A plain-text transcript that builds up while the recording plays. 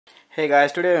Hey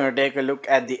guys, today we're going to take a look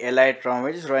at the Elite ROM,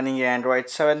 which is running Android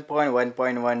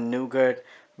 7.1.1 Nougat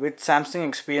with Samsung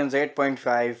Experience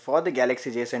 8.5 for the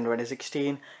Galaxy J7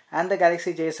 2016 and the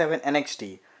Galaxy J7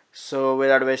 NXT. So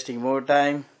without wasting more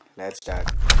time, let's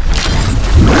start.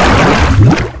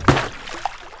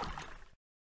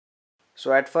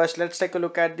 So at first, let's take a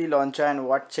look at the launcher and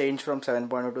what changed from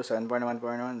 7.0 to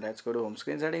 7.1.1. Let's go to home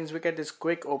screen settings. We get this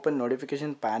quick open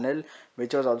notification panel,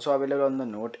 which was also available on the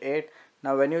Note 8.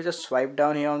 Now when you just swipe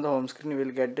down here on the home screen, you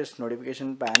will get this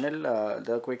notification panel,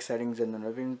 the quick settings in the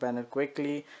notification panel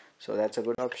quickly. So that's a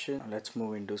good option. Let's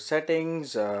move into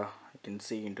settings. You can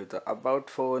see into the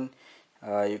about phone.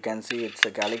 You can see it's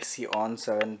a Galaxy On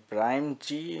 7 Prime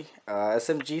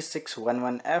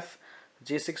SMG611F.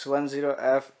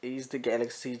 G610F is the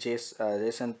Galaxy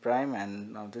J7 Prime,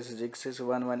 and now this is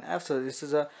G611F. So this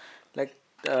is a like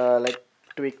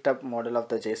tweaked up model of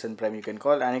the J7 Prime, you can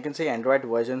call, and you can see Android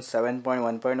version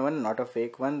 7.1.1, not a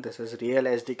fake one. This is real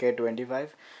SDK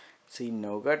 25. See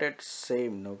Nougat, it's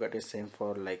same. Nougat is same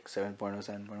for like 7.0,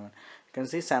 7.1. You can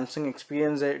see Samsung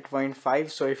Experience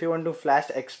 8.5. So if you want to flash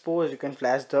exposed, you can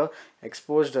flash the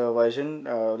exposed version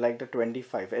like the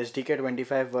 25 SDK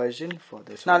 25 version for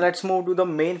this. Now let's move to the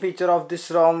main feature of this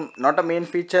ROM. Not a main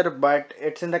feature, but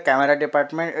it's in the camera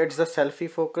department. It's the selfie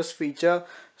focus feature.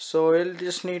 So you'll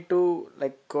just need to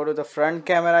like go to the front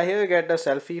camera here. You get the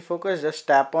selfie focus. Just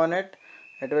tap on it.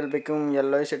 It will become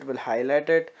yellowish. It will highlight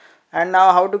it. And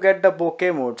now how to get the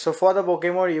bokeh mode. So for the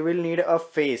bokeh mode, you will need a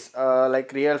face,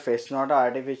 like real face, not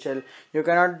artificial. You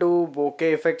cannot do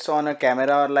bokeh effects on a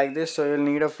camera or like this, so you'll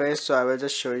need a face. So I will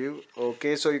just show you.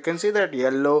 Okay, so you can see that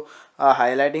yellow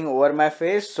highlighting over my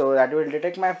face, so that will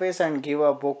detect my face and give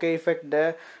a bokeh effect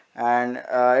there. And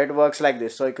it works like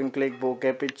this, so you can click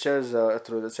bokeh pictures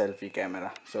through the selfie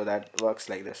camera. So that works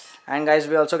like this. And guys,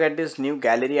 we also get this new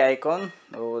gallery icon.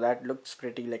 Oh, that looks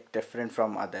pretty like different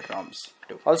from other ROMs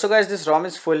too. Also guys, this ROM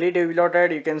is fully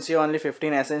debloated. You can see only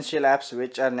 15 essential apps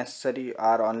which are necessary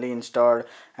are only installed,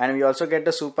 and we also get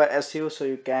the super SU, so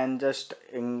you can just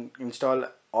install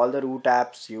all the root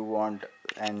apps you want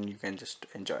and you can just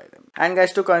enjoy them. And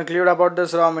guys, to conclude about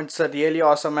this ROM, it's a really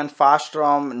awesome and fast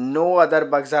ROM. No other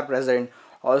bugs are present.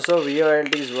 Also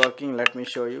VoLTE is working. Let me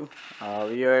show you.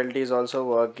 VoLTE is also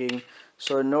working.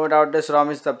 So no doubt this ROM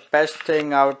is the best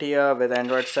thing out here with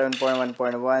Android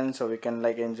 7.1.1. So we can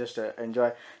like just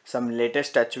enjoy some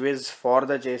latest TouchWiz for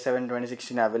the J7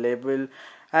 2016 available.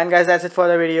 And guys, that's it for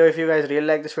the video. If you guys really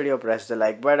like this video, press the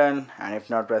like button, and if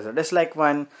not, press the dislike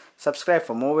one. Subscribe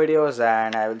for more videos,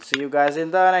 and I will see you guys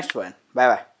in the next one. Bye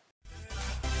bye.